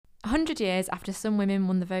100 years after some women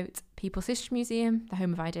won the vote, People's History Museum, the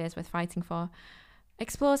home of ideas worth fighting for,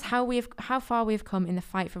 explores how far we have come in the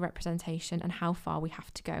fight for representation and how far we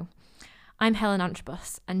have to go. I'm Helen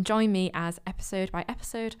Antrobus, and join me as episode by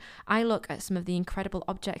episode, I look at some of the incredible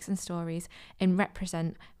objects and stories in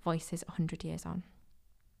Represent Voices 100 Years On.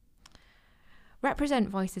 Represent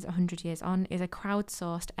Voices 100 Years On is a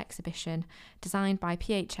crowdsourced exhibition designed by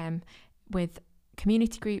PHM with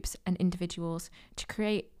community groups and individuals to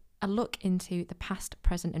create a look into the past,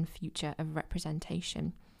 present and future of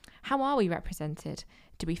representation. How are we represented?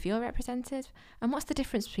 Do we feel represented? And what's the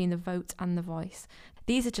difference between the vote and the voice?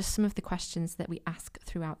 These are just some of the questions that we ask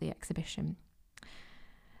throughout the exhibition.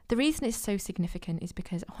 The reason it's so significant is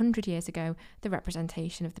because 100 years ago, the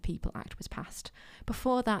Representation of the People Act was passed.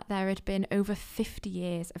 Before that, there had been over 50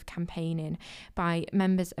 years of campaigning by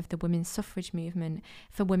members of the women's suffrage movement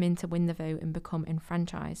for women to win the vote and become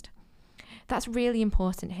enfranchised. That's really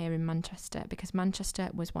important here in Manchester because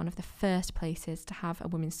Manchester was one of the first places to have a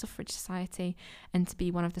women's suffrage society and to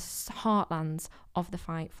be one of the heartlands of the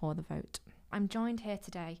fight for the vote. I'm joined here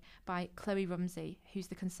today by Chloe Rumsey, who's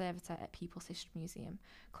the conservator at People's History Museum.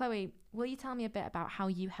 Chloe, will you tell me a bit about how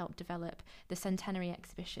you helped develop the centenary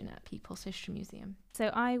exhibition at People's History Museum? So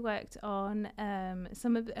I worked on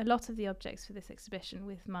a lot of the objects for this exhibition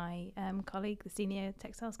with my colleague, the senior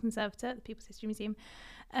textiles conservator at the People's History Museum.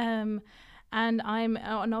 And I'm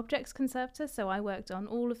an objects conservator, so I worked on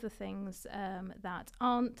all of the things that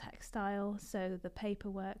aren't textile, so the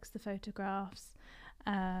paperworks, the photographs,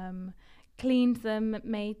 cleaned them,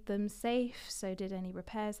 made them safe, so did any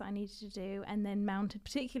repairs that I needed to do, and then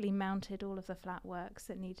particularly mounted all of the flat works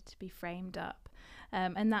that needed to be framed up.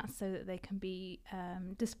 And that's so that they can be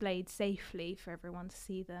displayed safely for everyone to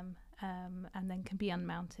see them, and then can be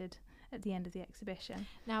unmounted at the end of the exhibition.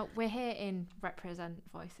 Now, we're here in Represent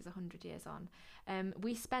Voices 100 Years On.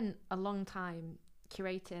 We spent a long time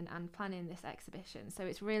curating and planning this exhibition, so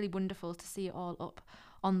it's really wonderful to see it all up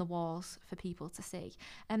on the walls for people to see.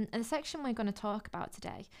 And the section we're going to talk about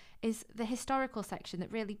today is the historical section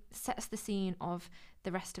that really sets the scene of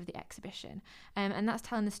the rest of the exhibition, and that's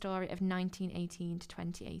telling the story of 1918 to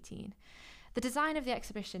 2018. The design of the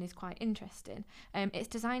exhibition is quite interesting. It's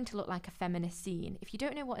designed to look like a feminist zine. If you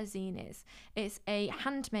don't know what a zine is, it's a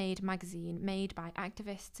handmade magazine made by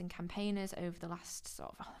activists and campaigners over the last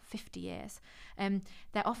sort of 50 years.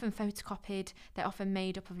 They're often photocopied, they're often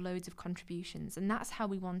made up of loads of contributions, and that's how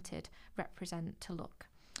we wanted Represent to look.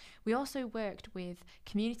 We also worked with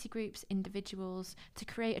community groups, individuals, to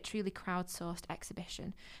create a truly crowdsourced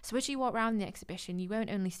exhibition. So as you walk around the exhibition, you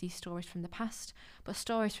won't only see stories from the past, but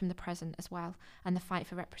stories from the present as well, and the fight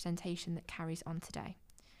for representation that carries on today.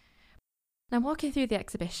 Now, walking through the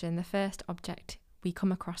exhibition, the first object we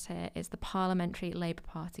come across here is the Parliamentary Labour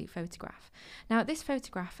Party photograph. Now, this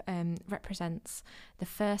photograph represents the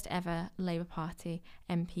first ever Labour Party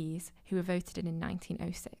MPs who were voted in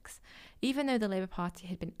 1906. Even though the Labour Party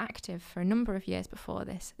had been active for a number of years before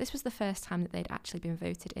this, this was the first time that they'd actually been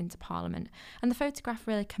voted into Parliament. And the photograph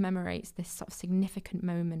really commemorates this sort of significant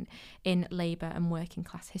moment in Labour and working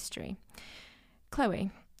class history.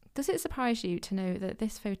 Chloe, does it surprise you to know that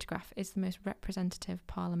this photograph is the most representative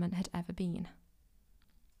Parliament had ever been?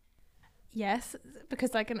 Yes,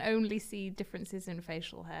 because I can only see differences in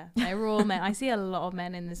facial hair. They're all men. I see a lot of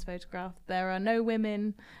men in this photograph. There are no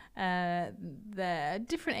women. They're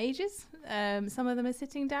different ages. Some of them are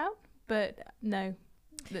sitting down, but no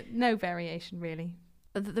variation really.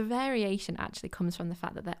 The variation actually comes from the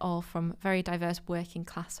fact that they're all from very diverse working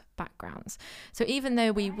class backgrounds. So even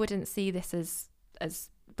though we wouldn't see this as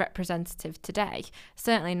representative today,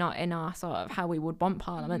 certainly not in our sort of how we would want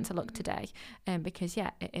Parliament to look today, because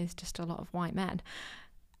it is just a lot of white men.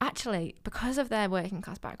 Actually, because of their working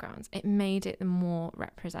class backgrounds, it made it more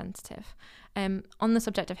representative. On the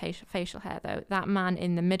subject of facial hair, though, that man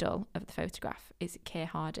in the middle of the photograph is Keir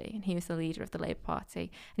Hardie, and he was the leader of the Labour Party,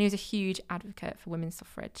 and he was a huge advocate for women's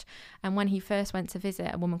suffrage. And when he first went to visit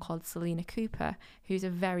a woman called Selina Cooper, who's a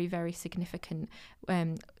very, very significant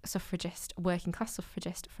suffragist, working class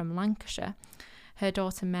suffragist from Lancashire, her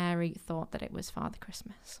daughter Mary thought that it was Father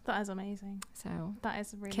Christmas. That is amazing. So that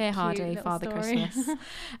is a really Keir Hardie, Father story.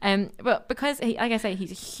 Christmas. But because he, like I say,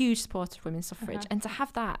 he's a huge supporter of women's suffrage, and to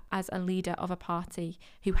have that as a leader of a party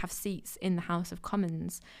who have seats in the House of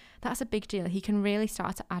Commons, that's a big deal. He can really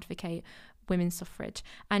start to advocate women's suffrage.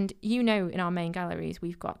 And in our main galleries,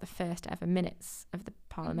 we've got the first ever minutes of the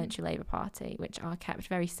Parliamentary Labour Party, which are kept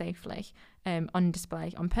very safely on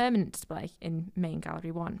permanent display in main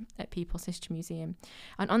gallery 1 at People's History Museum.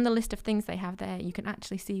 And on the list of things they have there, you can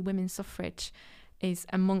actually see women's suffrage is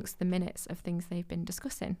amongst the minutes of things they've been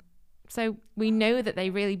discussing So we know that they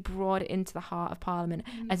really brought it into the heart of Parliament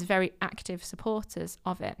as very active supporters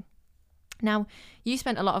of it. Now, you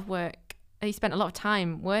spent a lot of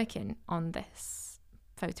time working on this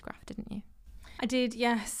photograph, didn't you? I did,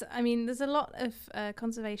 yes. I mean, there's a lot of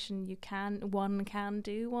conservation one can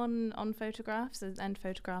do on photographs, and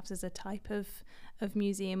photographs as a type of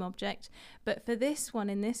museum object. But for this one,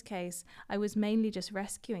 in this case, I was mainly just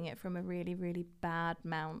rescuing it from a really, really bad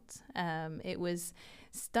mount. It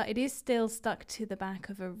is still stuck to the back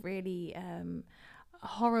of a really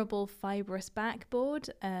horrible fibrous backboard,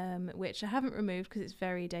 which I haven't removed because it's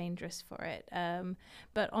very dangerous for it.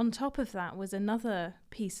 But on top of that was another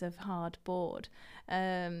piece of hard board,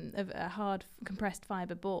 of a hard compressed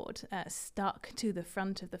fibre board, stuck to the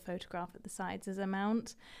front of the photograph at the sides as a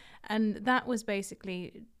mount. And that was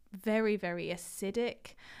basically very, very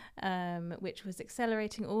acidic, which was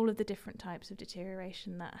accelerating all of the different types of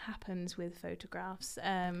deterioration that happens with photographs.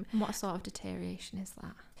 What sort of deterioration is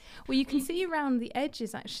that? Well, you can see around the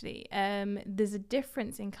edges, actually. There's a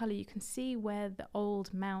difference in colour. You can see where that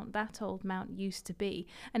old mount used to be.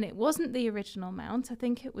 And it wasn't the original mount. I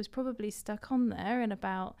think it was probably stuck on there in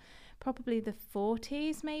about probably the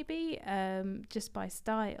 40s, maybe, just by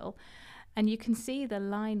style. And you can see the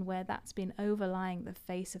line where that's been overlying the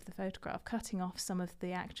face of the photograph, cutting off some of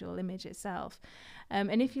the actual image itself.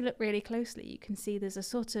 And if you look really closely, you can see there's a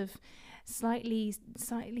sort of slightly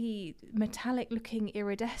metallic looking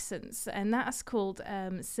iridescence, and that's called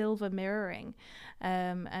silver mirroring.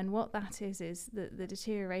 And what that is the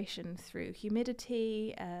deterioration through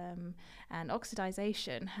humidity and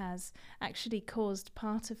oxidization has actually caused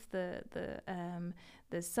part of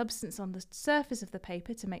the substance on the surface of the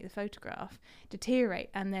paper to make the photograph deteriorate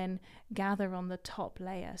and then gather on the top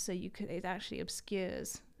layer. So it actually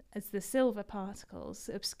obscures, as the silver particles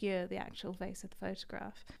obscure the actual face of the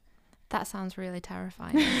photograph. That sounds really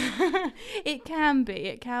terrifying. It can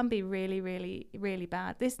be really, really, really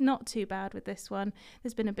bad. It's not too bad with this one.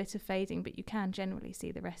 There's been a bit of fading, but you can generally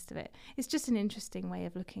see the rest of it. It's just an interesting way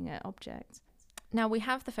of looking at objects. Now, we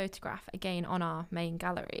have the photograph again on our main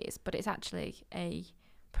galleries, but it's actually a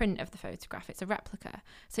print of the photograph. It's a replica.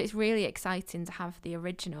 So it's really exciting to have the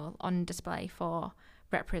original on display for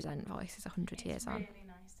Represent Voices 100 years on. It's really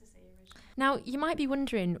nice to see original. Now, you might be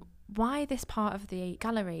wondering why this part of the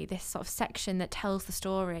gallery, this sort of section that tells the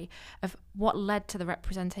story of what led to the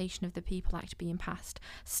Representation of the People Act being passed,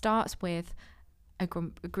 starts with a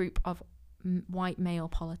group of white male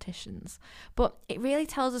politicians. But it really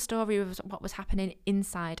tells a story of what was happening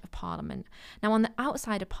inside of Parliament. Now, on the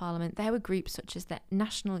outside of Parliament, there were groups such as the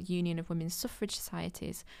National Union of Women's Suffrage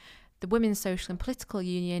Societies, the Women's Social and Political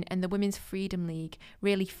Union, and the Women's Freedom League,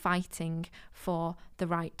 really fighting for the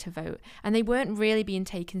right to vote. And they weren't really being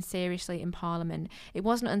taken seriously in Parliament. It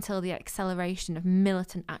wasn't until the acceleration of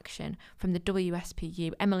militant action from the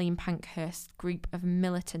WSPU, Emmeline Pankhurst's group of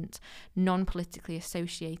militant, non-politically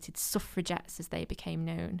associated suffragettes, as they became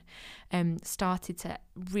known, started to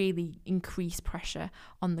really increase pressure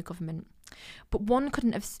on the government. But one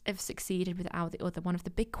couldn't have succeeded without the other. One of the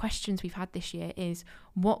big questions we've had this year is,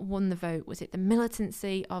 what won the vote? Was it the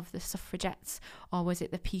militancy of the suffragettes, or was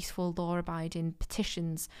it the peaceful, law-abiding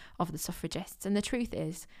petitions of the suffragists? And the truth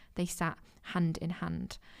is, they sat hand in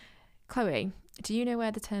hand. Chloe, do you know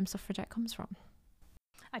where the term suffragette comes from?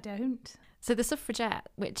 I don't. So the suffragette,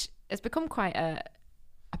 which has become quite a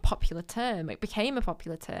popular term, it became a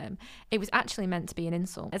popular term. It was actually meant to be an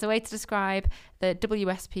insult, as a way to describe the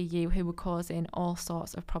WSPU, who were causing all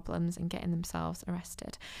sorts of problems and getting themselves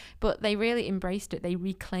arrested. But they really embraced it. They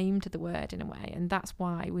reclaimed the word in a way, and that's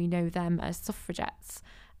why we know them as suffragettes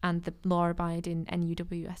and the law-abiding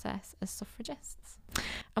NUWSS as suffragists.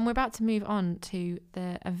 And we're about to move on to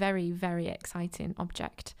a very, very exciting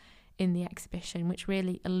object in the exhibition, which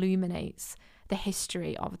really illuminates the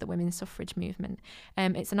history of the women's suffrage movement.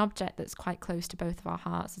 It's an object that's quite close to both of our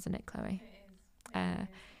hearts, isn't it, Chloe? It is.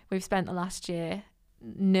 We've spent the last year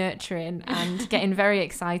nurturing and getting very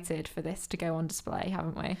excited for this to go on display,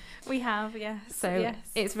 haven't we? We have, yes. So yes.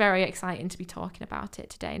 It's very exciting to be talking about it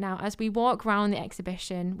today. Now, as we walk around the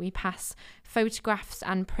exhibition, we pass photographs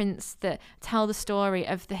and prints that tell the story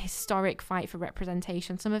of the historic fight for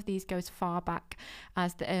representation. Some of these go as far back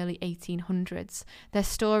as the early 1800s. There's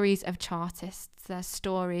stories of Chartists, there's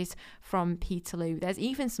stories from Peterloo, there's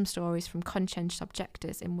even some stories from conscientious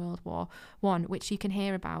objectors in World War I, which you can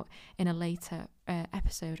hear about in a later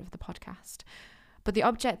episode of the podcast. But the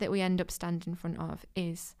object that we end up standing in front of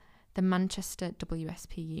is the Manchester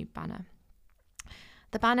WSPU banner.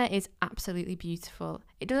 The banner is absolutely beautiful.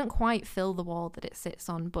 It doesn't quite fill the wall that it sits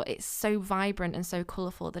on, but it's so vibrant and so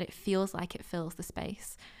colourful that it feels like it fills the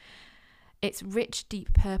space. It's rich,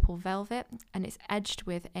 deep purple velvet, and it's edged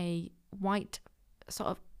with a white, sort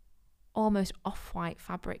of almost off-white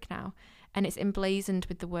fabric now. And it's emblazoned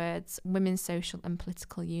with the words Women's Social and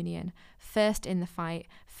Political Union, first in the fight,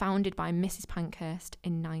 founded by Mrs. Pankhurst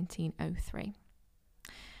in 1903.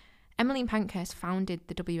 Emmeline Pankhurst founded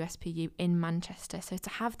the WSPU in Manchester, so to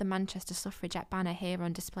have the Manchester Suffragette banner here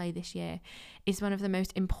on display this year is one of the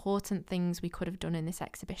most important things we could have done in this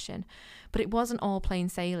exhibition. But it wasn't all plain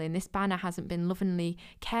sailing. This banner hasn't been lovingly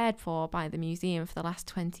cared for by the museum for the last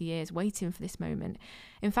 20 years, waiting for this moment.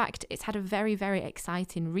 In fact, it's had a very, very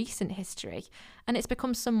exciting recent history, and it's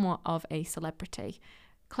become somewhat of a celebrity.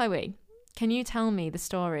 Chloe, can you tell me the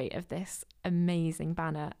story of this amazing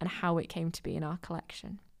banner and how it came to be in our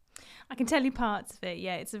collection? I can tell you parts of it.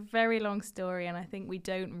 Yeah, it's a very long story, and I think we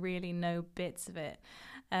don't really know bits of it.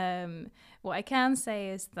 What I can say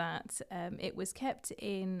is that it was kept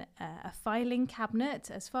in a filing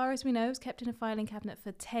cabinet. As far as we know, it was kept in a filing cabinet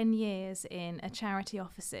for 10 years in a charity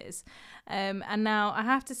offices. And now I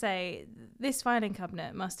have to say, this filing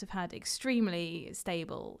cabinet must have had extremely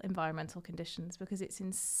stable environmental conditions because it's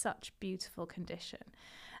in such beautiful condition.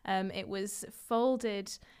 It was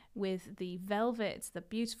folded with the velvet, the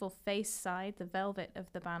beautiful face side, the velvet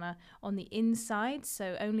of the banner on the inside,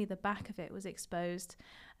 so only the back of it was exposed,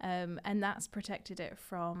 and that's protected it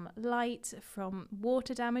from light, from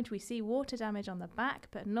water damage. We see water damage on the back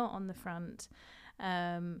but not on the front.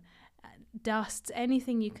 Dust,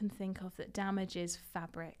 anything you can think of that damages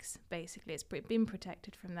fabrics, basically it's been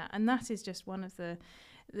protected from that, and that is just one of the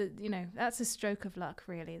that's a stroke of luck,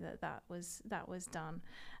 really, that was done,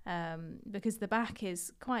 because the back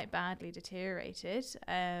is quite badly deteriorated,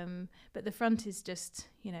 but the front is just,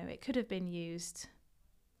 it could have been used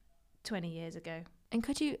 20 years ago. And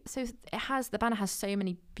the banner has so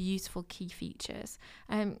many beautiful key features.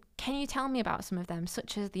 Can you tell me about some of them,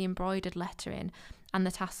 such as the embroidered lettering and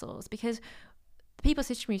the tassels? Because the People's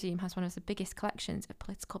History Museum has one of the biggest collections of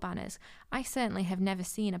political banners. I certainly have never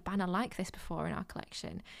seen a banner like this before in our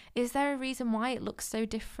collection. Is there a reason why it looks so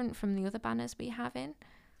different from the other banners we have in?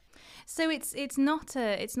 So it's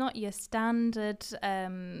not your standard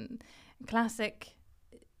classic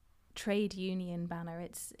trade union banner.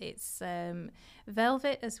 It's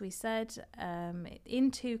velvet, as we said,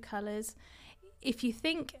 in two colours. If you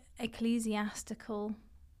think ecclesiastical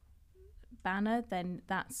banner, then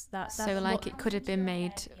that's so like it could have been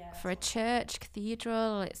made for a church,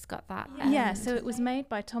 cathedral. It's got that so it was made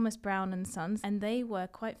by Thomas Brown and Sons, and they were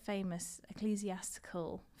quite famous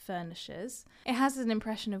ecclesiastical furnishers. It has an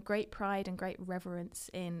impression of great pride and great reverence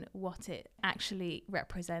in what it actually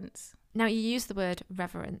represents. Now, you use the word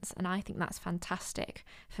reverence, and I think that's fantastic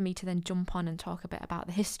for me to then jump on and talk a bit about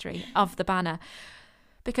the history of the banner,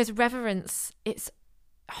 because reverence, it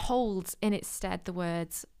holds in its stead the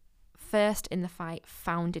words first in the fight,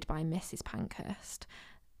 founded by Mrs. Pankhurst.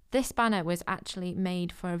 This banner was actually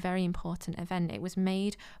made for a very important event. It was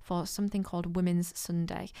made for something called Women's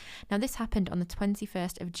Sunday. Now, this happened on the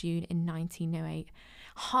 21st of June in 1908.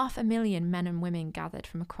 500,000 men and women gathered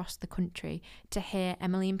from across the country to hear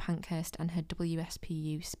Emmeline Pankhurst and her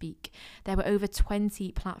WSPU speak. There were over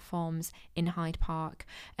 20 platforms in Hyde Park,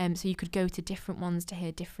 so you could go to different ones to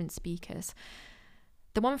hear different speakers.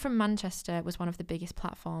 The one from Manchester was one of the biggest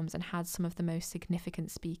platforms and had some of the most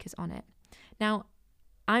significant speakers on it. Now,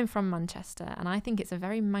 I'm from Manchester, and I think it's a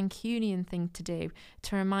very Mancunian thing to do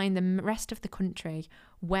to remind the rest of the country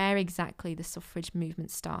where exactly the suffrage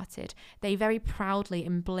movement started. They very proudly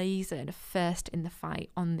emblazoned first in the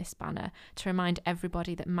fight on this banner to remind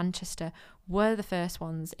everybody that Manchester were the first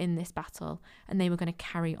ones in this battle and they were going to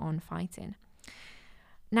carry on fighting.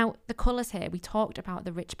 Now, the colours here, we talked about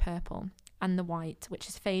the rich purple and the white, which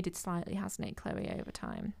has faded slightly, hasn't it, Chloe, over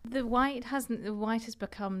time? The white hasn't. The white has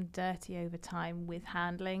become dirty over time with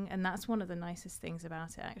handling, and that's one of the nicest things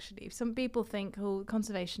about it, actually. Some people think,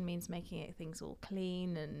 conservation means making things all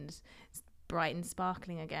clean and bright and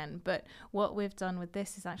sparkling again, but what we've done with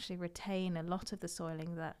this is actually retain a lot of the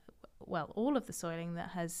soiling all of the soiling that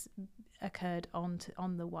has occurred on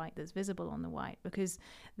the white, that's visible on the white, because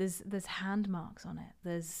there's hand marks on it.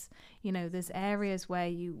 There's areas where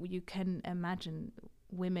you can imagine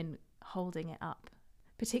women holding it up.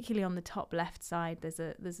 Particularly on the top left side,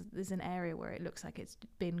 there's an area where it looks like it's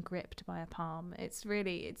been gripped by a palm. It's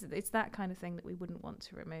that kind of thing that we wouldn't want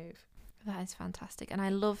to remove. That is fantastic, and I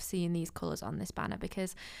love seeing these colours on this banner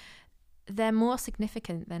because they're more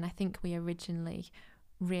significant than I think we originally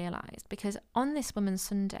realised, because on this Women's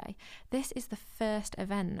Sunday, this is the first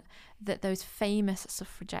event that those famous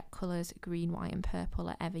suffragette colours, green, white and purple,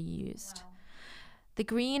 are ever used. Wow. The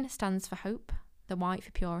green stands for hope, the white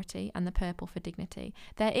for purity and the purple for dignity.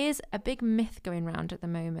 There is a big myth going around at the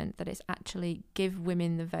moment that it's actually give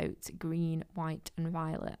women the vote, green, white and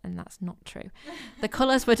violet, and that's not true. The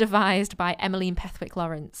colours were devised by Emmeline Pethwick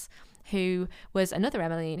Lawrence, who was another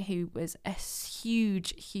Emmeline who was a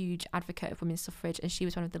huge advocate of women's suffrage, and she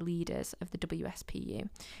was one of the leaders of the WSPU,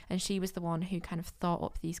 and she was the one who kind of thought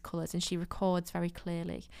up these colours, and she records very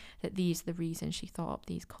clearly that these are the reasons she thought up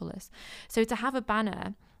these colours. So to have a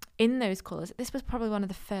banner in those colours, this was probably one of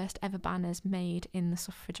the first ever banners made in the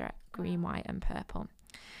suffragette, green, white and purple.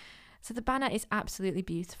 So the banner is absolutely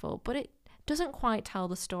beautiful, but it doesn't quite tell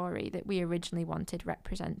the story that we originally wanted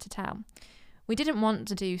Represent to tell. We didn't want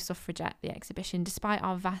to do Suffragette, the exhibition, despite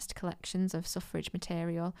our vast collections of suffrage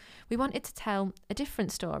material. We wanted to tell a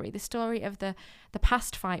different story, the story of the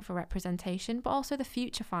past fight for representation, but also the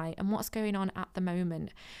future fight and what's going on at the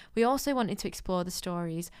moment. We also wanted to explore the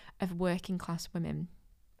stories of working class women.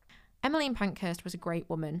 Emmeline Pankhurst was a great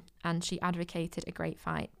woman and she advocated a great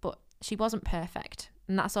fight, but she wasn't perfect.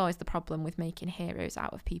 And that's always the problem with making heroes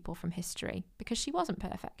out of people from history, because she wasn't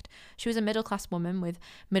perfect. She was a middle-class woman with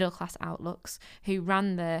middle-class outlooks who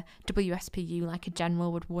ran the WSPU like a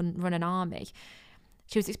general would run an army.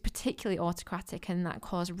 She was particularly autocratic, and that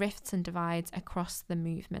caused rifts and divides across the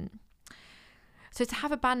movement. So to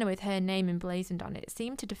have a banner with her name emblazoned on it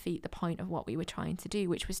seemed to defeat the point of what we were trying to do,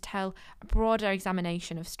 which was tell a broader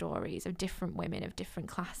examination of stories of different women, of different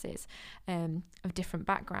classes, of different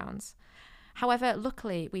backgrounds. However,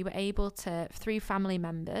 luckily, we were able to, through family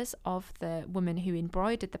members of the woman who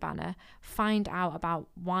embroidered the banner, find out about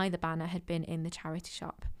why the banner had been in the charity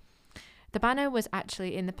shop. The banner was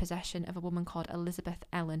actually in the possession of a woman called Elizabeth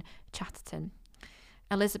Ellen Chatterton.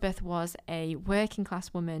 Elizabeth was a working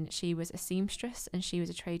class woman. She was a seamstress and she was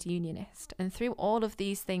a trade unionist. And through all of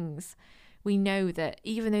these things, we know that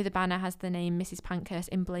even though the banner has the name Mrs. Pankhurst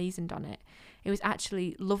emblazoned on it, it was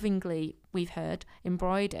actually lovingly, we've heard,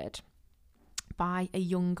 embroidered by a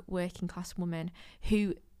young working class woman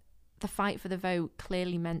who the fight for the vote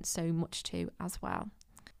clearly meant so much to as well.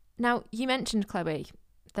 Now, you mentioned, Chloe,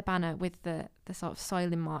 the banner with the sort of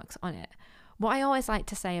soiling marks on it. What I always like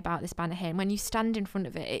to say about this banner here, and when you stand in front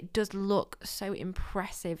of it, it does look so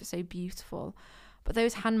impressive, so beautiful. But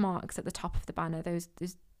those hand marks at the top of the banner, those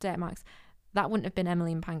dirt marks, that wouldn't have been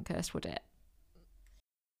Emmeline Pankhurst, would it?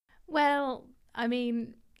 Well, I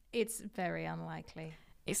mean, it's very unlikely.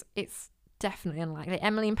 It's definitely unlikely.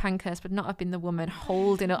 Emmeline Pankhurst would not have been the woman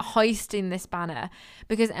hoisting this banner,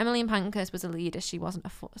 because Emmeline Pankhurst was a leader, she wasn't a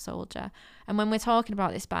foot soldier. And when we're talking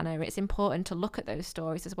about this banner, it's important to look at those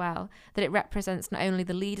stories as well, that it represents not only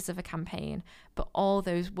the leaders of a campaign, but all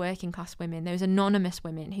those working class women, those anonymous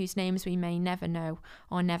women whose names we may never know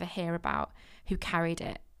or never hear about, who carried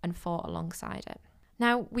it and fought alongside it.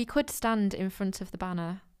 Now, we could stand in front of the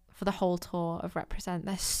banner for the whole tour of Represent.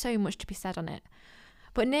 There's so much to be said on it.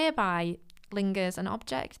 But nearby lingers an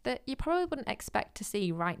object that you probably wouldn't expect to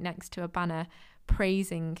see right next to a banner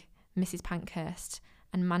praising Mrs. Pankhurst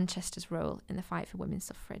and Manchester's role in the fight for women's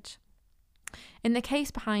suffrage. In the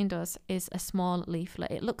case behind us is a small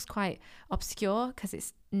leaflet. It looks quite obscure because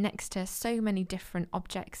it's next to so many different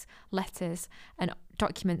objects, letters and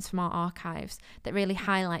documents from our archives that really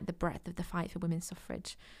highlight the breadth of the fight for women's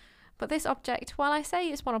suffrage. But this object, while I say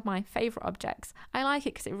it's one of my favourite objects, I like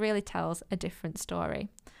it because it really tells a different story.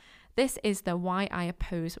 This is the Why I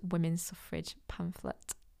Oppose Women's Suffrage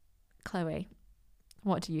pamphlet. Chloe,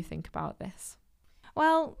 what do you think about this?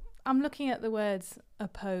 Well, I'm looking at the words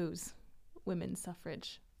oppose women's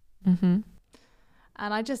suffrage. Mm-hmm.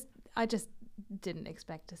 And I just didn't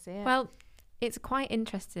expect to see it. Well, it's quite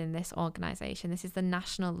interesting, this organisation. This is the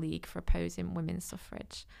National League for Opposing Women's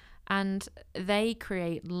Suffrage. And they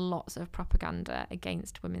create lots of propaganda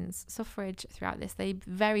against women's suffrage throughout this. They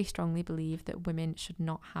very strongly believe that women should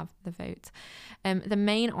not have the vote. The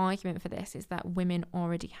main argument for this is that women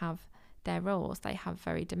already have their roles. They have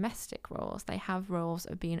very domestic roles. They have roles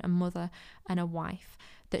of being a mother and a wife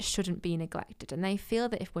that shouldn't be neglected. And they feel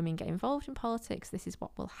that if women get involved in politics, this is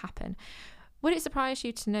what will happen. Would it surprise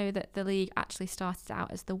you to know that the League actually started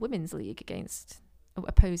out as the Women's League against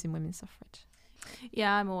opposing women's suffrage?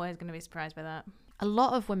 Yeah, I'm always going to be surprised by that. A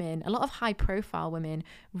lot of women, a lot of high-profile women,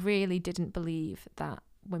 really didn't believe that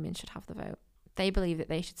women should have the vote. They believed that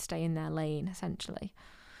they should stay in their lane, essentially.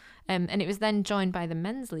 And it was then joined by the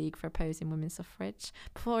Men's League for Opposing Women's Suffrage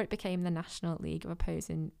before it became the National League of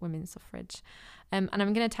Opposing Women's Suffrage. And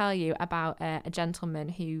I'm going to tell you about a gentleman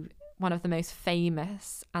who, one of the most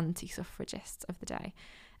famous anti-suffragists of the day,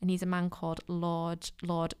 and he's a man called Lord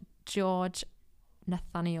George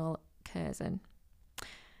Nathaniel Curzon.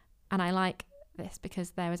 And I like this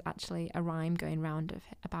because there was actually a rhyme going round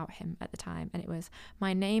about him at the time, and it was,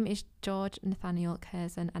 "My name is George Nathaniel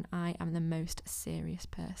Curzon and I am the most serious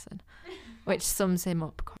person," which sums him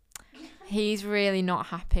up. He's really not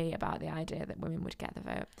happy about the idea that women would get the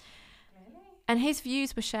vote. And his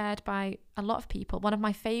views were shared by a lot of people. One of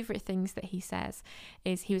my favourite things that he says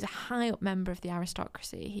is he was a high up member of the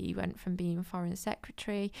aristocracy. He went from being foreign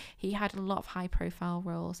secretary. He had a lot of high profile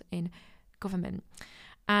roles in government.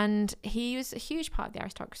 And he was a huge part of the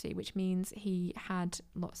aristocracy, which means he had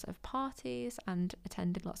lots of parties and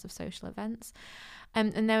attended lots of social events.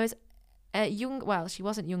 And there was she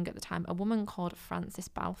wasn't young at the time, a woman called Frances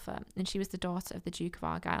Balfour, and she was the daughter of the Duke of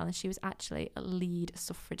Argyll, and she was actually a lead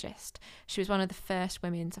suffragist. She was one of the first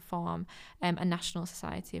women to form a National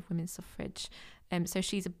Society of Women's Suffrage. So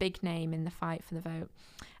she's a big name in the fight for the vote.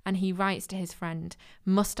 And he writes to his friend,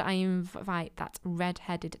 "Must I invite that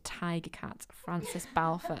red-headed tiger cat, Frances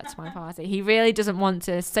Balfour, to my party?" He really doesn't want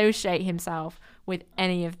to associate himself with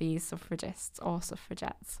any of these suffragists or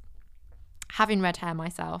suffragettes. Having red hair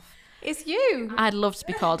myself, it's you. I'd love to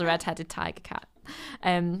be called a red-headed tiger cat.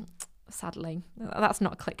 Sadly, that's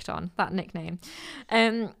not clicked on, that nickname.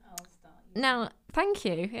 Now, thank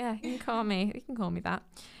you. Yeah, you can call me that.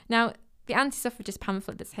 Now, the anti-suffragist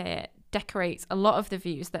pamphlet that's here decorates a lot of the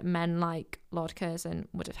views that men like Lord Curzon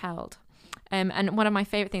would have held. And one of my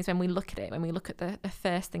favourite things when we look at it, when we look at the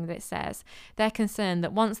first thing that it says, they're concerned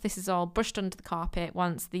that once this is all brushed under the carpet,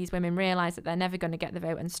 once these women realise that they're never going to get the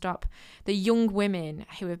vote and stop, the young women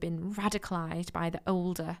who have been radicalised by the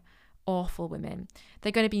older, awful women,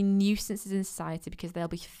 they're going to be nuisances in society because they'll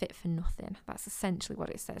be fit for nothing. That's essentially what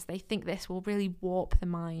it says. They think this will really warp the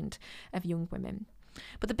mind of young women.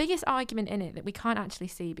 But the biggest argument in it that we can't actually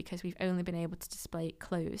see because we've only been able to display it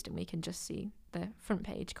closed and we can just see the front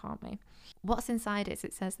page, can't we? What's inside it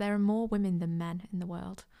says there are more women than men in the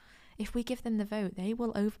world. If we give them the vote, they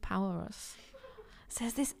will overpower us. So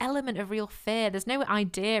there's this element of real fear. There's no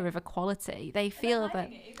idea of equality. They feel that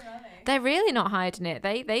they're really not hiding it.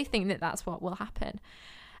 They think that that's what will happen.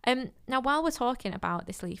 Now, while we're talking about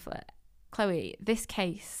this leaflet, Chloe, this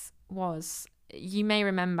case was... You may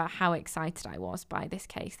remember how excited I was by this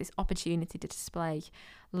case, this opportunity to display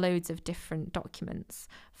loads of different documents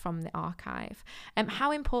from the archive.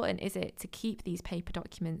 How important is it to keep these paper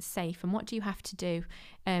documents safe, and what do you have to do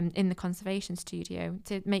in the conservation studio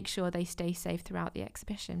to make sure they stay safe throughout the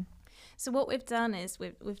exhibition? So what we've done is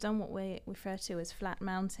we've done what we refer to as flat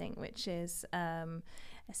mounting, which is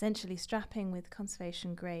essentially strapping with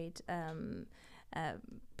conservation grade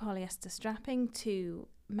polyester strapping to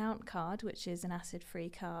mount card, which is an acid-free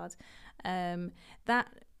card.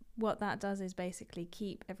 What that does is basically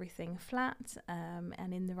keep everything flat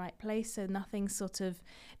and in the right place, so nothing sort of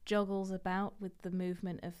joggles about with the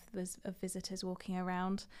movement of visitors walking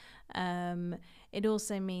around. It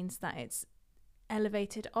also means that it's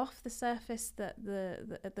elevated off the surface,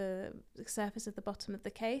 the surface of the bottom of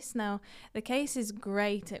the case. Now, the case is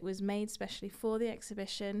great. It was made specially for the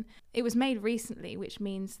exhibition. It was made recently, which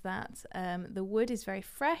means that the wood is very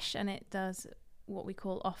fresh and it does what we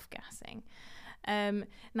call off-gassing.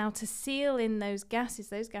 Now, to seal in those gases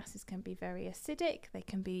can be very acidic. They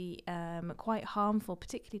can be quite harmful,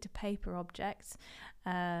 particularly to paper objects.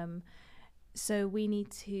 So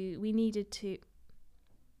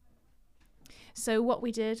So what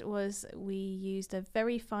we did was we used a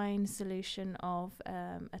very fine solution of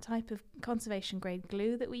a type of conservation grade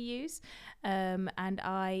glue that we use, and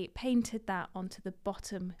I painted that onto the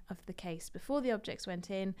bottom of the case. Before the objects went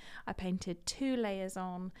in, I painted 2 layers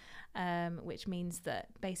on, which means that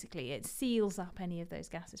basically it seals up any of those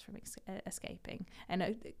gases from escaping, and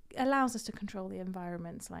it allows us to control the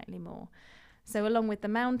environment slightly more. So along with the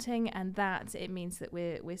mounting and that, it means that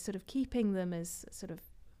we're sort of keeping them as sort of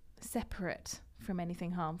separate from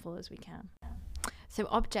anything harmful as we can. So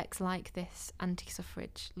objects like this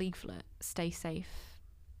anti-suffrage leaflet stay safe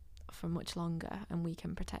for much longer and we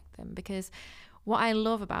can protect them, because what I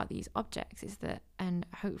love about these objects is that, and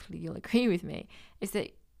hopefully you'll agree with me, is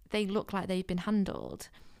that they look like they've been handled.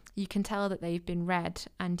 You can tell that they've been read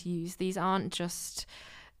and used. These aren't just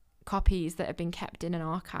copies that have been kept in an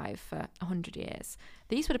archive for 100 years.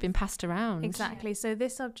 These would have been passed around. Exactly. So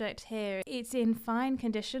this object here, it's in fine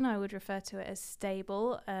condition. I would refer to it as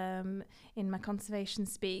stable in my conservation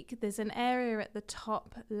speak. There's an area at the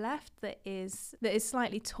top left that is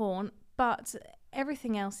slightly torn, but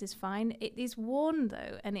everything else is fine. It is worn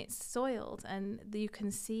though, and it's soiled, and you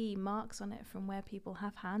can see marks on it from where people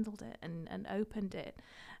have handled it and opened it.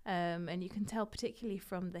 And you can tell particularly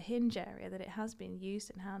from the hinge area that it has been used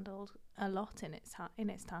and handled a lot in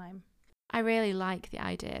its time. I really like the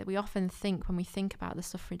idea. We often think, when we think about the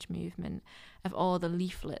suffrage movement, of all the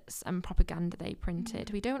leaflets and propaganda they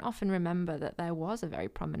printed. We don't often remember that there was a very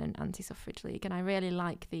prominent anti-suffrage league, and I really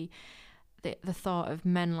like the thought of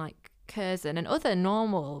men like Curzon and other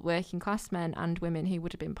normal working class men and women who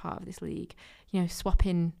would have been part of this league,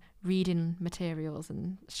 swapping reading materials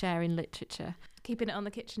and sharing literature. Keeping it on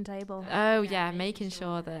the kitchen table. Oh, yeah, making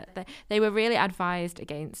sure that they were really advised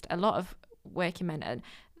against a lot of working men, and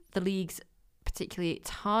the leagues particularly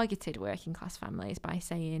targeted working class families by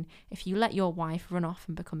saying, if you let your wife run off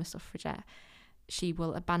and become a suffragette, she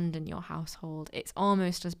will abandon your household. It's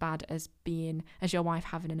almost as bad as your wife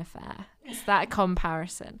having an affair. It's that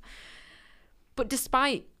comparison. But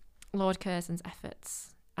despite Lord Curzon's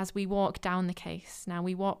efforts, as we walk down the case, now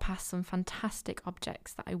we walk past some fantastic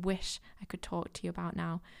objects that I wish I could talk to you about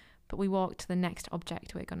now, but we walk to the next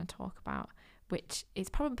object we're going to talk about, which is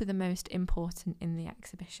probably the most important in the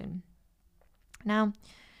exhibition. Now,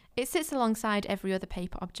 it sits alongside every other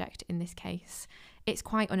paper object in this case. It's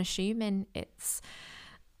quite unassuming, it's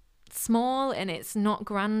small, and it's not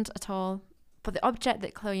grand at all. But the object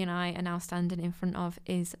that Chloe and I are now standing in front of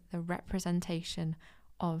is the representation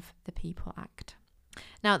of the People Act.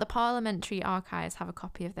 Now, the Parliamentary Archives have a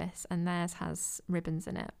copy of this, and theirs has ribbons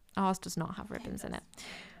in it. Ours does not have ribbons in it.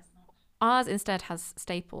 Ours instead has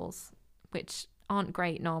staples, which aren't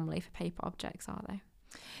great normally for paper objects, are they?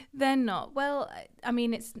 They're not. Well, I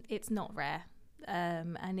mean, it's not rare,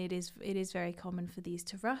 and it is very common for these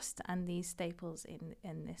to rust, and these staples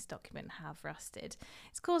in this document have rusted.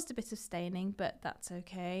 It's caused a bit of staining, but that's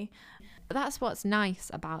okay. That's what's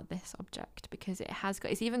nice about this object, because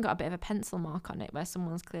it's even got a bit of a pencil mark on it where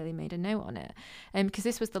someone's clearly made a note on it, because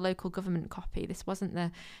this was the local government copy. This wasn't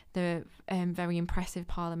the very impressive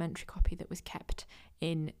parliamentary copy that was kept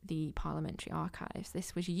in the Parliamentary Archives.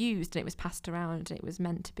 This was used and it was passed around, and it was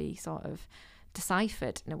meant to be sort of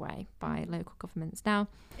deciphered in a way by local governments. Now,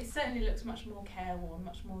 it certainly looks much more careworn,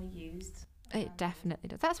 much more used. It definitely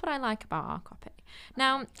does. That's what I like about our copy.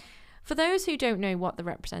 Now, for those who don't know what the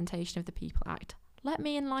Representation of the People Act, let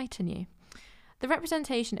me enlighten you. The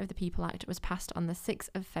Representation of the People Act was passed on the 6th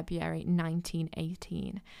of February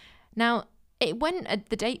 1918. Now,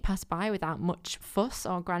 the date passed by without much fuss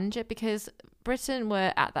or grandeur, because Britain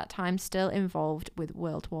were at that time still involved with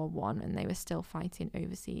World War I, and they were still fighting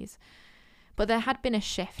overseas. But there had been a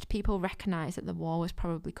shift. People recognised that the war was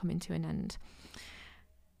probably coming to an end.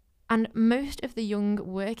 And most of the young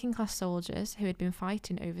working class soldiers who had been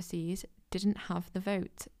fighting overseas didn't have the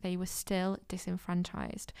vote. They were still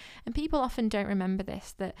disenfranchised. And people often don't remember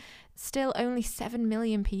this, that still only 7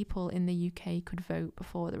 million people in the UK could vote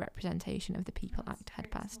before the Representation of the People Act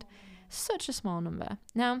had passed. Such a small number.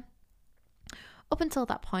 Now, up until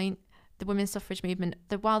that point, the women's suffrage movement,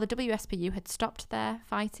 while the WSPU had stopped their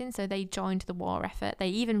fighting, so they joined the war effort. They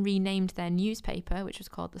even renamed their newspaper, which was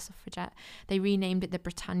called The Suffragette. They renamed it the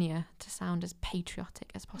Britannia to sound as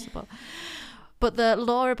patriotic as possible. But the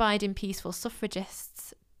law-abiding peaceful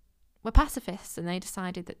suffragists were pacifists, and they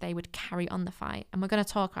decided that they would carry on the fight. And we're going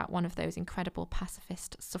to talk about one of those incredible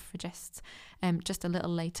pacifist suffragists just a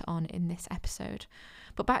little later on in this episode.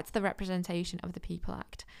 But back to the Representation of the People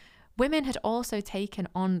Act. Women had also taken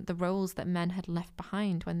on the roles that men had left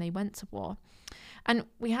behind when they went to war. And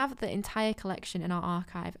we have the entire collection in our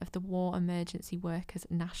archive of the War Emergency Workers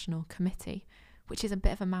National Committee, which is a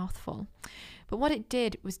bit of a mouthful. But what it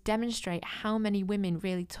did was demonstrate how many women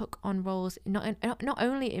really took on roles, not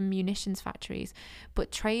only in munitions factories,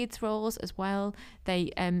 but trades roles as well.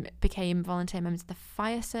 They became volunteer members of the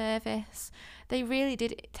fire service. They really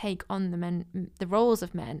did take on the roles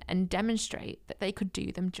of men and demonstrate that they could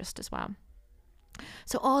do them just as well.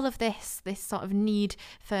 So all of this sort of need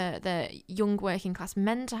for the young working class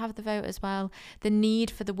men to have the vote as well, the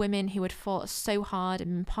need for the women who had fought so hard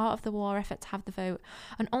and been part of the war effort to have the vote,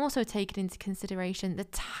 and also taking into consideration the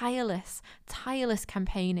tireless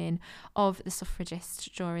campaigning of the suffragists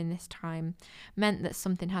during this time, meant that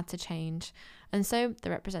something had to change. And so the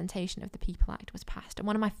Representation of the People Act was passed. And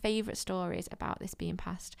one of my favourite stories about this being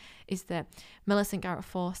passed is that Millicent Garrett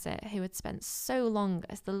Fawcett, who had spent so long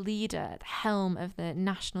as the leader at the helm of the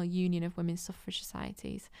National Union of Women's Suffrage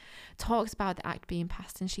Societies, talks about the Act being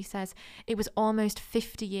passed. And she says it was almost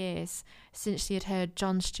 50 years since she had heard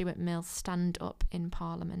John Stuart Mill stand up in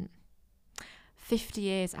Parliament. 50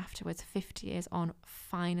 years afterwards, 50 years on,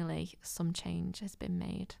 finally some change has been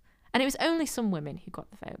made. And it was only some women who got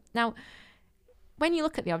the vote. Now, when you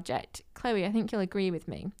look at the object, Chloe, I think you'll agree with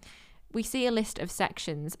me, we see a list of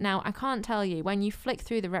sections. Now, I can't tell you, when you flick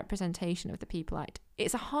through the Representation of the People Act,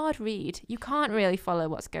 it's a hard read. You can't really follow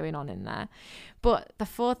what's going on in there. But the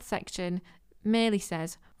fourth section merely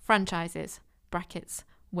says, franchises, brackets,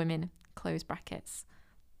 women, close brackets.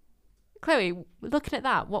 Chloe, looking at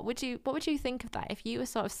that, what would you think of that if you were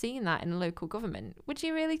sort of seeing that in local government? Would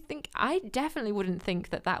you really think? I definitely wouldn't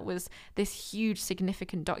think that was this huge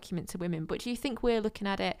significant document to women, but do you think we're looking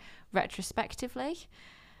at it retrospectively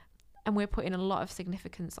and we're putting a lot of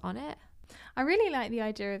significance on it? I really like the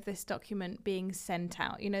idea of this document being sent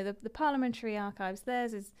out. You know, the Parliamentary Archives,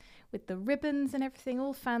 theirs is with the ribbons and everything,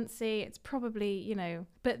 all fancy. It's probably, you know,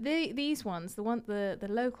 but these ones, the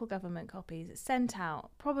local government copies, it's sent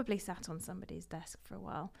out, probably sat on somebody's desk for a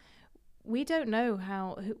while. We don't know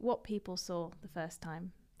what people saw the first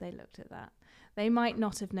time they looked at that. They might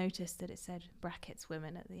not have noticed that it said brackets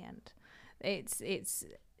women at the end. It's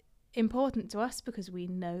important to us because we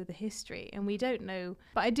know the history, and we don't know,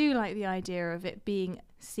 but I do like the idea of it being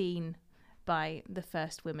seen by the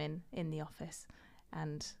first women in the office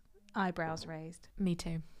and eyebrows raised. Me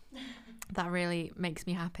too. That really makes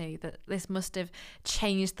me happy that this must have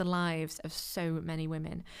changed the lives of so many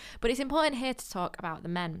women. But it's important here to talk about the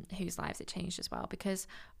men whose lives it changed as well, because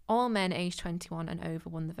all men aged 21 and over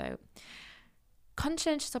won the vote.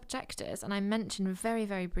 Conscientious objectors, and I mentioned very,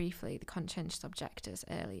 very briefly the conscientious objectors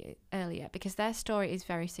earlier because their story is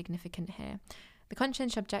very significant here. The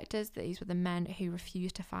conscientious objectors, these were the men who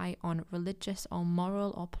refused to fight on religious or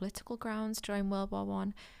moral or political grounds during World War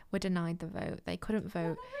I, were denied the vote. They couldn't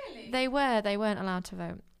vote. Oh, really? They weren't allowed to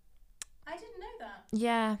vote. I didn't know that.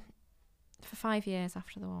 Yeah, for 5 years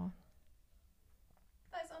after the war.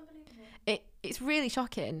 That's unbelievable. It's really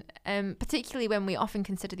shocking, particularly when we often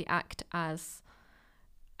consider the act as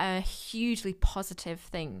a hugely positive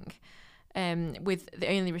thing, with the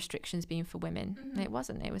only restrictions being for women. Mm-hmm. It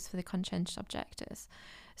wasn't. It was for the conscientious objectors.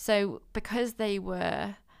 So because they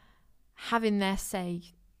were having their say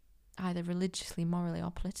either religiously, morally or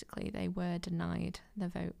politically, they were denied the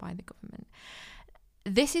vote by the government.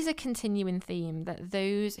 This is a continuing theme that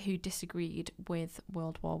those who disagreed with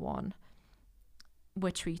World War I were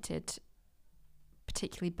treated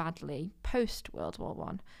particularly badly post World War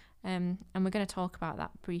I. And we're going to talk about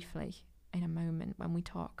that briefly in a moment when we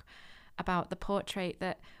talk about the portrait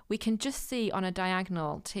that we can just see on a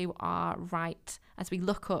diagonal to our right. As we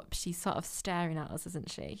look up, she's sort of staring at us,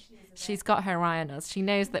 isn't she? She's got her eye on us. She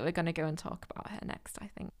knows that we're going to go and talk about her next,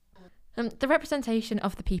 I think. The Representation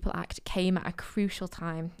of the People Act came at a crucial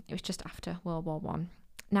time. It was just after World War I.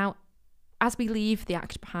 Now, as we leave the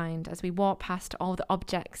Act behind, as we walk past all the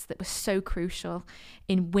objects that were so crucial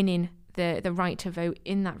in winning the right to vote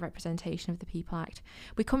in that Representation of the People Act,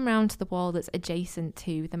 we come round to the wall that's adjacent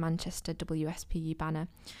to the Manchester WSPU banner,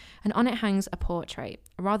 and on it hangs a portrait,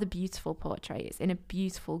 a rather beautiful portrait. It's in a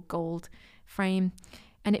beautiful gold frame,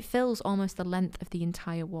 and it fills almost the length of the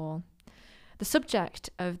entire wall. The subject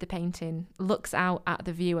of the painting looks out at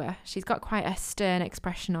the viewer. She's got quite a stern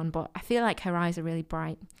expression on, but I feel like her eyes are really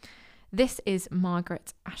bright. This is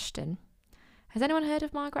Margaret Ashton. Has anyone heard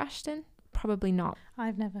of Margaret Ashton? Probably not.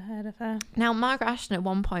 I've never heard of her. Now, Margaret Ashton at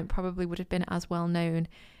one point probably would have been as well known,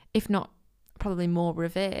 if not probably more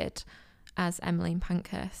revered, as Emmeline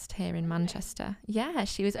Pankhurst here in Manchester. Yeah,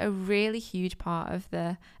 she was a really huge part of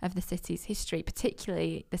the city's history,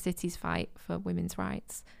 particularly the city's fight for women's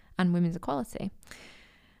rights and women's equality.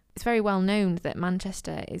 It's very well known that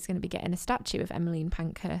Manchester is going to be getting a statue of Emmeline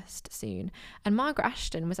Pankhurst soon, and Margaret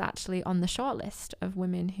Ashton was actually on the shortlist of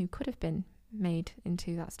women who could have been made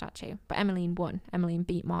into that statue, but Emmeline won. Emmeline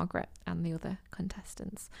beat Margaret and the other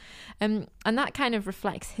contestants, and that kind of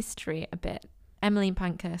reflects history a bit. Emmeline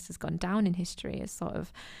Pankhurst has gone down in history as sort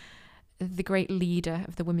of the great leader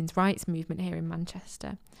of the women's rights movement here in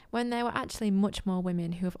Manchester, when there were actually much more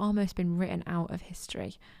women who have almost been written out of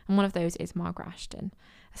history, and one of those is Margaret Ashton.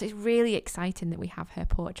 So it's really exciting that we have her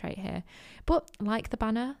portrait here. But like the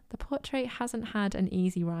banner, the portrait hasn't had an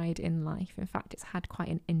easy ride in life. In fact, it's had quite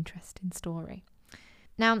an interesting story.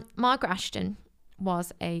 Now, Margaret Ashton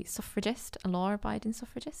was a suffragist, a law-abiding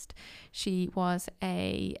suffragist. She was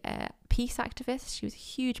a peace activist. She was a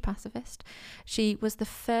huge pacifist. She was the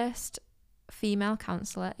first female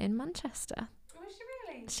councillor in Manchester. Was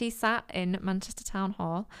she really? She sat in Manchester Town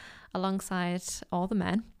Hall alongside all the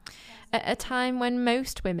men at a time when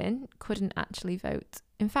most women couldn't actually vote.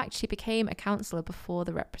 In fact, she became a councillor before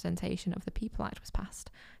the Representation of the People Act was passed.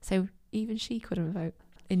 So even she couldn't vote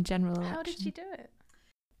in general election. How did she do it?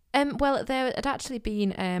 Well, there had actually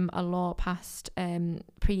been a law passed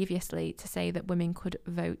previously to say that women could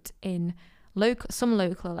vote in some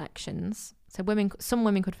local elections. So some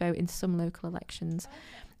women could vote in some local elections,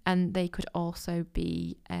 and they could also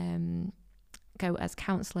be go as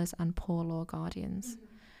councillors and poor law guardians. Mm-hmm.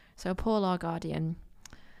 So a poor law guardian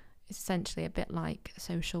is essentially a bit like a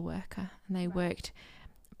social worker, and they worked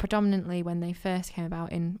predominantly when they first came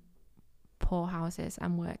about in poor houses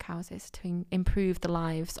and workhouses to improve the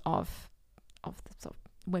lives of the sort of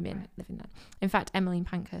women living there. In fact, Emmeline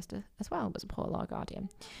Pankhurst as well was a poor law guardian.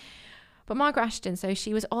 But Margaret Ashton, so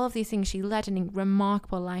she was all of these things. She led a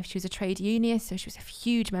remarkable life. She was a trade unionist, so she was a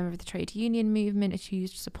huge member of the trade union movement, a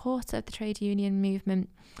huge supporter of the trade union movement.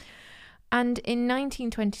 And in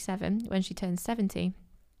 1927, when she turned 70,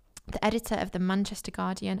 the editor of the Manchester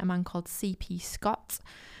Guardian, a man called C.P. Scott,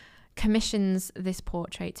 commissions this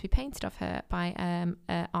portrait to be painted of her by an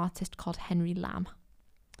artist called Henry Lamb.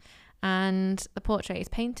 And the portrait is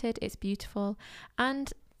painted, it's beautiful,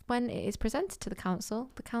 and when it is presented to the council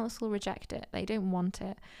reject it. They don't want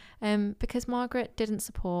it because Margaret didn't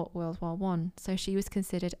support World War I, so she was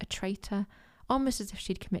considered a traitor, almost as if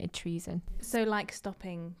she'd committed treason. So like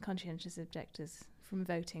stopping conscientious objectors from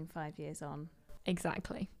voting 5 years on.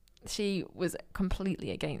 Exactly. She was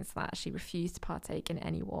completely against that. She refused to partake in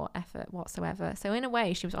any war effort whatsoever. So in a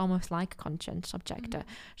way, she was almost like a conscientious objector.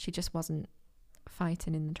 Mm-hmm. She just wasn't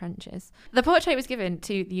fighting in the trenches. The portrait was given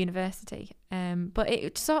to the university, but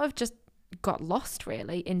it sort of just got lost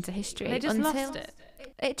really into history. They just lost it.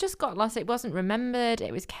 It just got lost. It wasn't remembered.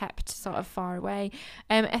 It was kept sort of far away.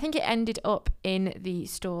 I think it ended up in the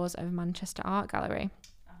stores of Manchester Art Gallery.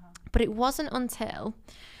 But it wasn't until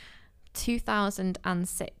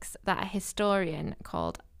 2006 that a historian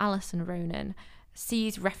called Alison Ronan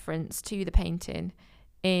sees reference to the painting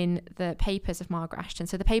in the papers of Margaret Ashton.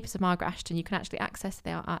 So the papers of Margaret Ashton, you can actually access.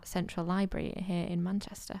 They are at Central Library here in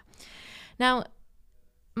Manchester. Now,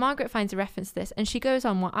 Margaret finds a reference to this, and she goes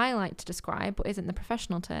on what I like to describe, but isn't the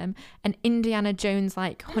professional term, an Indiana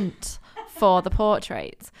Jones-like hunt for the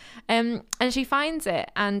portrait. And she finds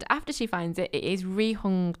it, and after she finds it, it is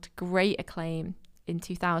rehung to great acclaim in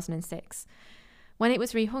 2006. When it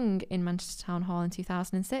was rehung in Manchester Town Hall in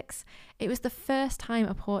 2006, it was the first time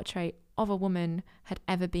a portrait of a woman had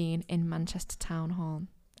ever been in Manchester Town Hall,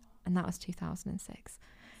 and that was 2006.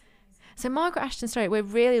 So Margaret Ashton's story, we're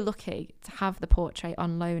really lucky to have the portrait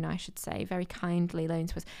on loan, I should say, very kindly loaned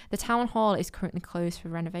to us. The Town Hall is currently closed for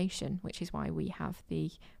renovation, which is why we have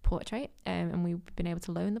the portrait, and we've been able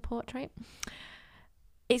to loan the portrait.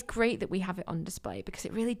 It's great that we have it on display because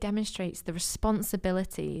it really demonstrates the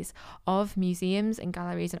responsibilities of museums and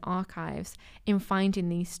galleries and archives in finding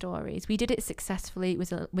these stories. We did it successfully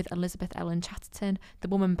with Elizabeth Ellen Chatterton, the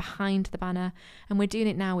woman behind the banner, and we're doing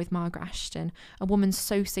it now with Margaret Ashton, a woman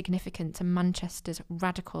so significant to Manchester's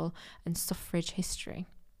radical and suffrage history.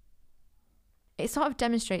 It sort of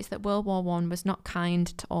demonstrates that World War I was not kind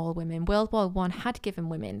to all women. World War I had given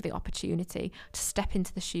women the opportunity to step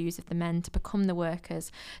into the shoes of the men, to become the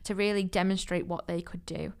workers, to really demonstrate what they could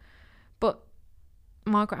do. But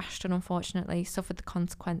Margaret Ashton, unfortunately, suffered the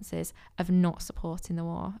consequences of not supporting the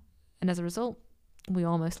war. And as a result, we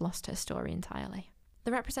almost lost her story entirely.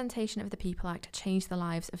 The Representation of the People Act changed the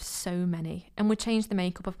lives of so many and would change the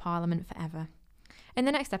makeup of Parliament forever. In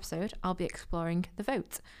the next episode, I'll be exploring the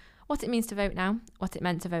vote. What it means to vote now, what it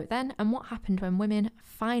meant to vote then, and what happened when women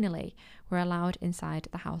finally were allowed inside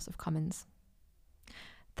the House of Commons.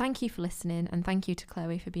 Thank you for listening, and thank you to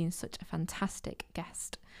Chloe for being such a fantastic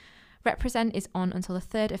guest. Represent is on until the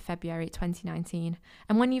 3rd of February 2019,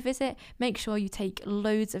 and when you visit, make sure you take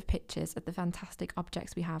loads of pictures of the fantastic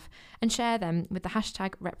objects we have and share them with the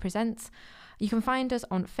hashtag Represent. You can find us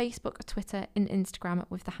on Facebook, Twitter and Instagram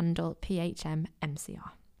with the handle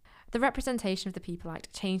PHMMCR. The Representation of the People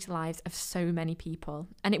Act changed the lives of so many people,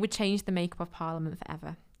 and it would change the makeup of Parliament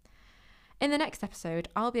forever. In the next episode,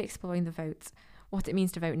 I'll be exploring the vote, what it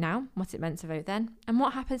means to vote now, what it meant to vote then, and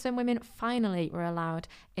what happens when women finally were allowed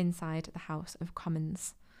inside the House of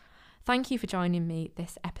Commons. Thank you for joining me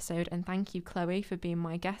this episode, and thank you, Chloe, for being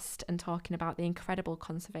my guest and talking about the incredible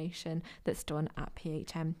conservation that's done at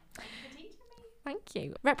PHM. Thank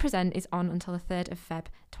you. Represent is on until the 3rd of Feb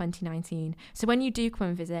 2019. So when you do come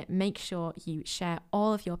and visit, make sure you share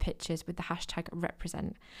all of your pictures with the hashtag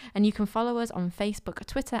Represent. And you can follow us on Facebook,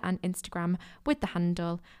 Twitter and Instagram with the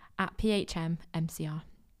handle @PHMMCR.